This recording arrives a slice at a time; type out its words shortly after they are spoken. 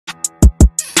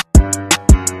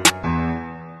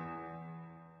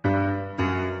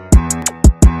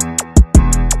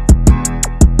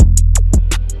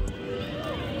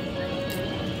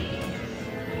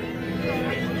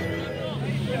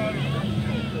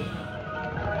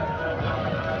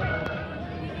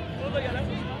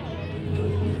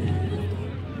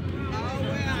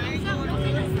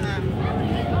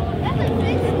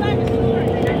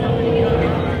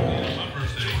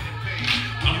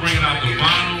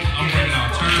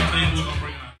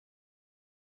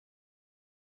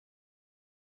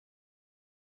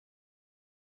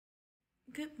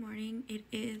Good morning. It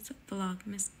is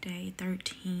Vlogmas day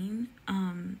 13.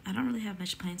 I don't really have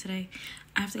much planned today.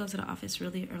 I have to go to the office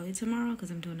really early tomorrow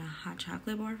because I'm doing a hot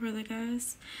chocolate bar for the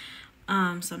guys.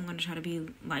 So I'm going to try to be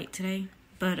light today.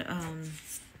 But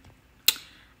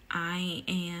I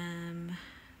am,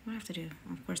 what do I have to do?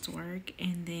 Of course, to work,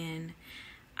 and then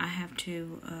I have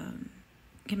to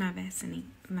get my vaccination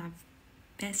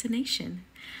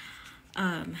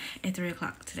at 3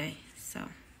 o'clock today. So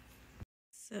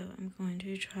I'm going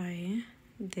to try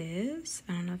this.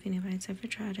 I don't know if anybody's ever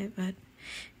tried it, but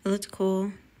it looks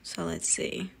cool. So let's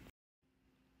see.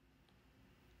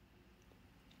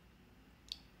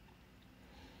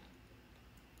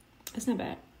 It's not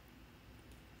bad.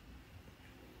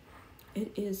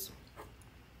 It is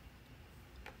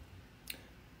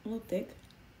a little thick,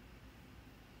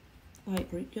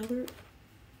 like Greek yogurt.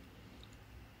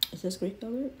 Is this Greek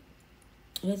yogurt?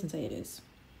 It doesn't say it is.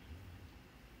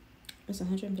 It's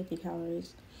 150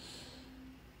 calories.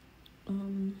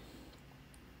 It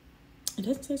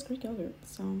doesn't say it's Greek yogurt,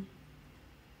 so,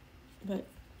 but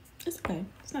it's okay.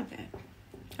 It's not bad.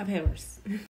 I've had worse.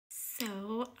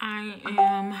 So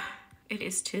it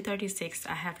is 2:36.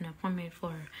 I have an appointment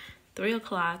for 3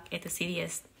 o'clock at the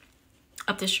CVS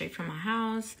up the street from my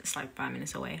house. It's like 5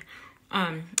 minutes away.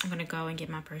 I'm gonna go and get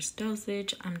my first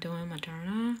dosage. I'm doing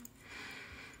Moderna.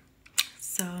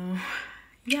 So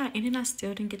yeah, and then I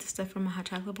still didn't get the stuff from my hot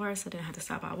chocolate bar, so then I have to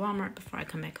stop by Walmart before I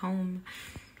come back home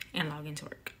and log into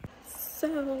work.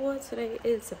 So today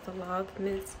is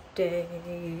Vlogmas day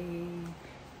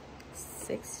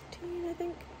 16, I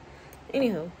think.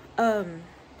 Anywho,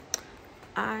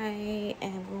 I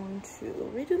am going to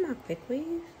redo my quick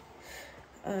weave.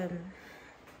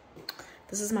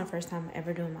 This is my first time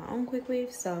ever doing my own quick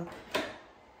weave, so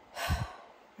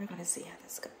we're gonna see how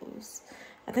this goes.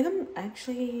 I think I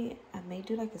may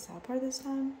do like the side part this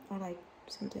time, or like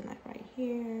something like right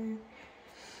here,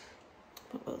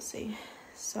 but we'll see.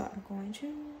 So I'm going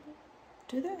to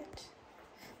do that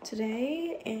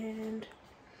today, and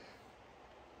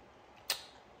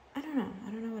I don't know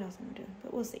what else I'm gonna do,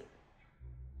 but we'll see.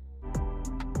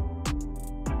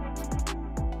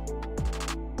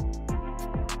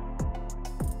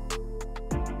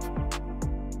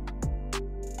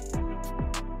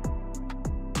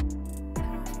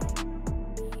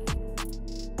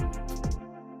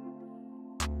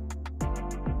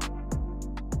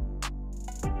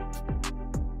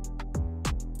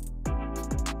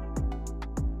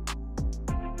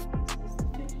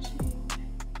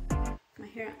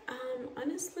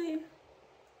 Honestly,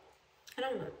 I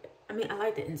don't know. I mean, I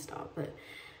like the install, but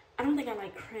I don't think I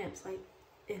like cramps like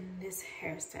in this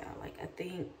hairstyle. Like, I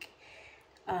think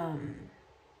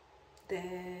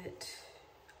that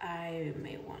I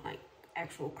may want like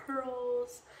actual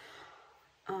curls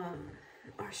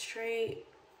or straight.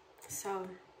 So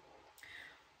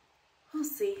we'll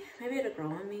see. Maybe it'll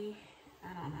grow on me.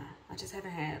 I don't know. I just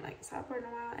haven't had like a side part in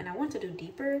a while, and I want to do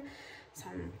deeper, so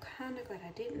I'm kind of glad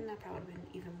I didn't. I probably would have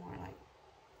been even more like,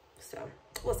 so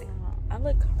we'll see. I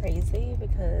look crazy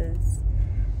because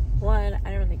one, I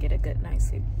didn't really get a good night's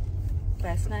sleep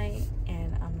last night,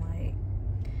 and I'm like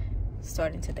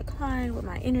starting to decline with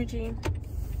my energy,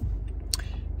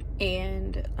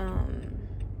 and I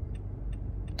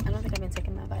don't think I've been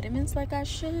taking my vitamins like I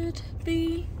should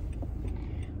be.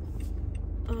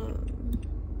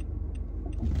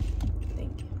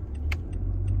 Thank you.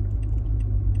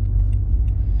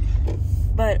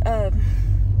 But I'm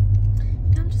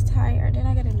just tired, and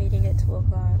I got a meeting at 2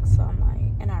 o'clock, so I'm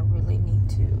like, and I really need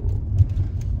to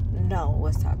know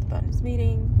what's talked about in this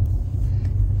meeting.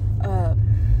 But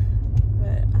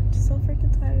I'm just so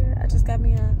freaking tired. I just got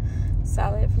me a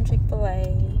salad from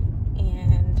Chick-fil-A,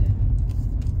 and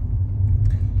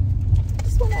I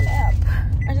just want a nap.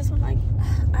 I just want, like,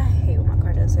 I hate when my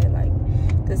car does it. Like,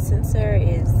 the sensor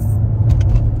is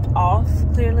off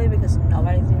clearly because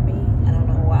nobody's near me. I don't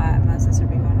know why my sensor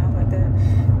be going off like that,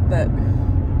 but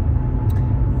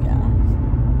yeah,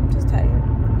 I'm just tired.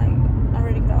 Like, I'm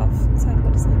ready to get off so I can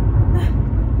go to sleep.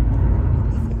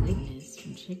 This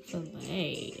from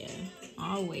Chick-fil-A,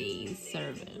 always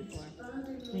serving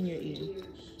when you're eating.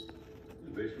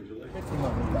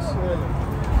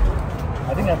 I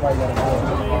think that's why you got to go.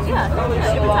 Yeah, every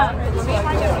time. Me and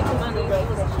my girl went to Monday, it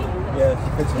was cheap. Yeah,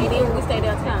 And then when we stayed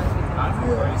downtown.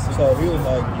 yeah. So he was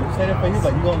like, you say that for you,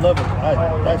 like, you gonna love it.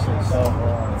 That shit, so.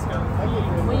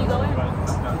 When you go in?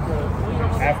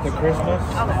 After Christmas,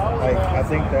 like, I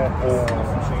think that,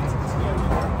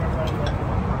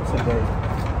 today,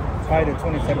 probably the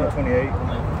 27th or 28th,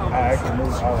 I actually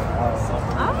moved out.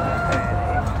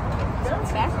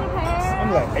 That's prepared.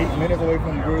 I'm like 8 minutes away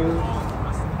from the groove.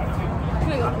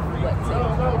 What?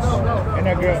 And And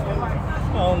that girl,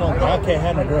 I don't know, I can't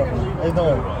have no girlfriend. There's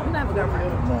no. You don't have a girlfriend.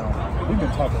 No, we've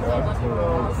been talking about it too.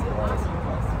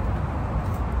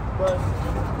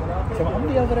 So I'm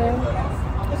gonna be over there.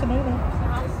 That's amazing.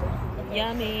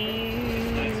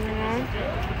 Yummy.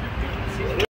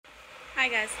 Hi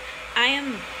guys, I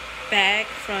am back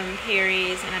from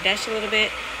Harry's and I dashed a little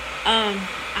bit. I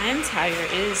am tired.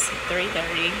 It is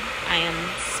 3:30. I am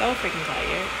so freaking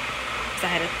tired because I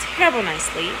had a terrible night's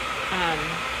sleep.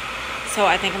 So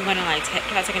I think I'm gonna like try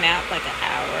to take a nap like an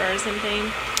hour or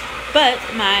something. But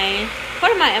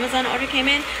part of my Amazon order came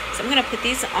in, so I'm gonna put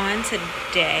these on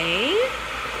today.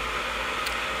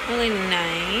 Really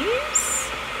nice.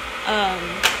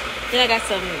 Then I got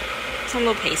some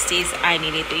little pasties. I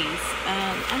needed these.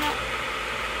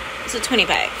 It's a 20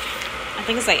 pack. I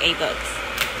think it's like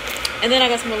 $8. And then I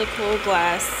got some really cool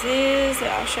glasses that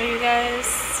I'll show you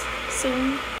guys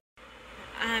soon.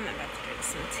 I'm about to drink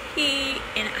some tea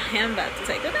and I am about to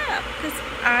take a nap because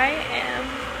I am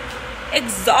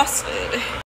exhausted.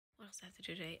 What else do I have to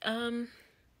do today?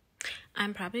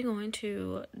 I'm probably going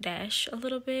to dash a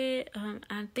little bit.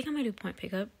 I think I'm gonna do point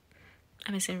pickup.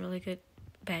 I've been seeing really good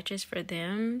batches for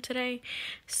them today,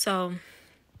 so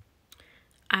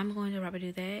I'm going to probably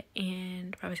do that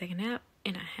and probably take a nap.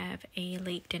 And I have a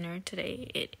late dinner today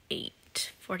at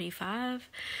 8:45.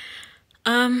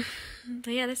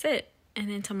 But yeah, that's it. And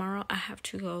then tomorrow I have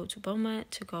to go to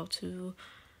Beaumont to go to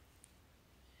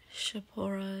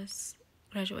Shapura's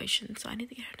graduation. So I need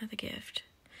to get her another gift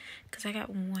because I got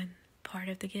one part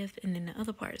of the gift and then the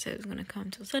other part said it was going to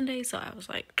come till Sunday. So I was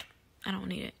like, I don't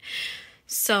need it.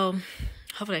 So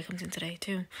hopefully it comes in today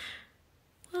too.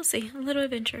 We'll see. A little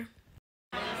adventure.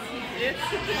 It's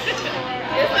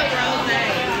a rose.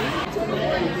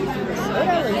 I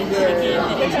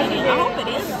hope it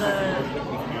is good.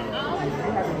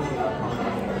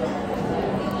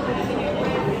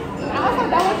 I thought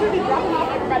that was really dropping off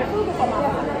everybody food before my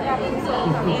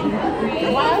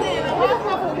Why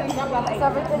is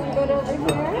everything good over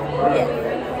here? Yeah.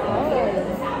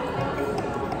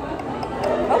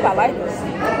 Oh, I like this.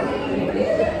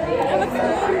 It looks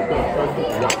good.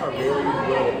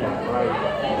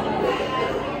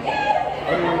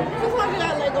 Just want you to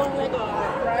let go and let go.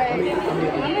 Right?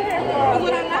 Because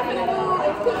what I'm not going to do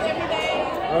is cook every day.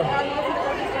 I know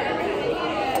it's every day.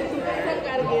 So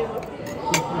got to give.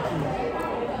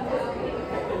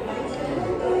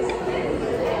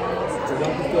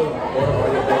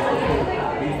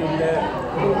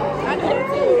 I do that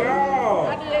too.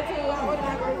 I do that too. I order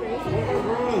my groceries.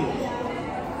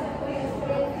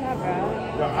 Not bad.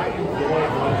 I used to go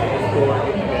to the store and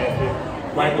get the basket,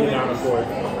 wiping down the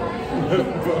course.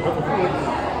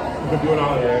 Doing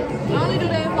all that. I only do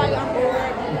that if like I'm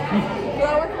bored. Do I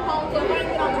work from home? So if I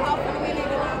get out the house for a minute,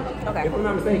 then I'll... Okay. If I'm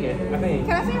not mistaken, I think.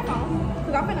 Can I see your phone?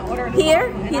 Because I'm finna order Here?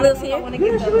 He lives here?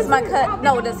 It's my cut.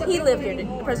 No, does he live here? The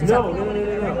person No.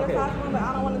 Okay. But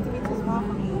I don't want it to be too small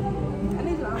for me. I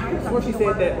need you to Before she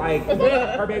said that, like,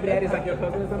 her baby dad is like your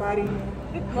cousin or somebody.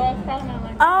 Well, it's probably not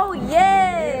like Oh,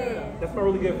 yeah. That's my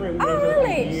really good friend. Oh,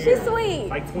 really? She's sweet.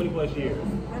 Like 20 plus years.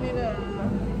 I need to...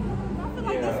 I feel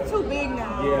like this is too big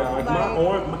now. Yeah, like my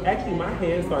arm, actually my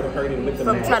hand started hurting with the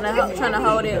From mask. trying to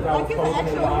hold it. Like it's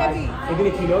actually heavy. And then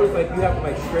if you notice, like you have to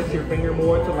like stretch your finger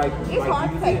more to like It's hard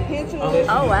to use take it. pictures. Unless you Oh, just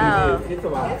wow. do this. It's a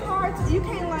lot. It's hard to... You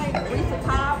can't like reach the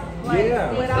top. Like,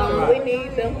 Yeah. without... We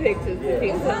need them pictures to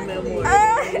keep some memories.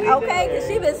 Okay, because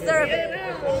she been serving.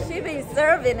 She been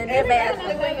serving in that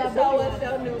basket. Show us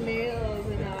your new nails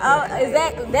and all. Oh,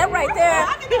 exactly. That right there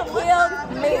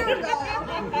killed me.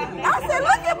 I said,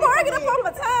 look at Morgan up on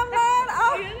my timeline.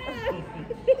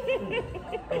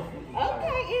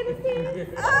 Okay, innocent.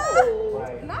 Oh,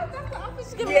 Not that's the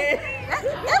office.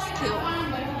 that's cute.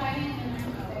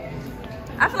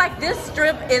 I feel like this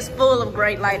strip is full of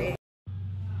great lighting.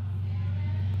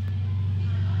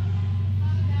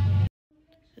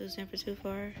 Who's in for too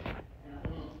far?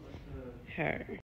 Her.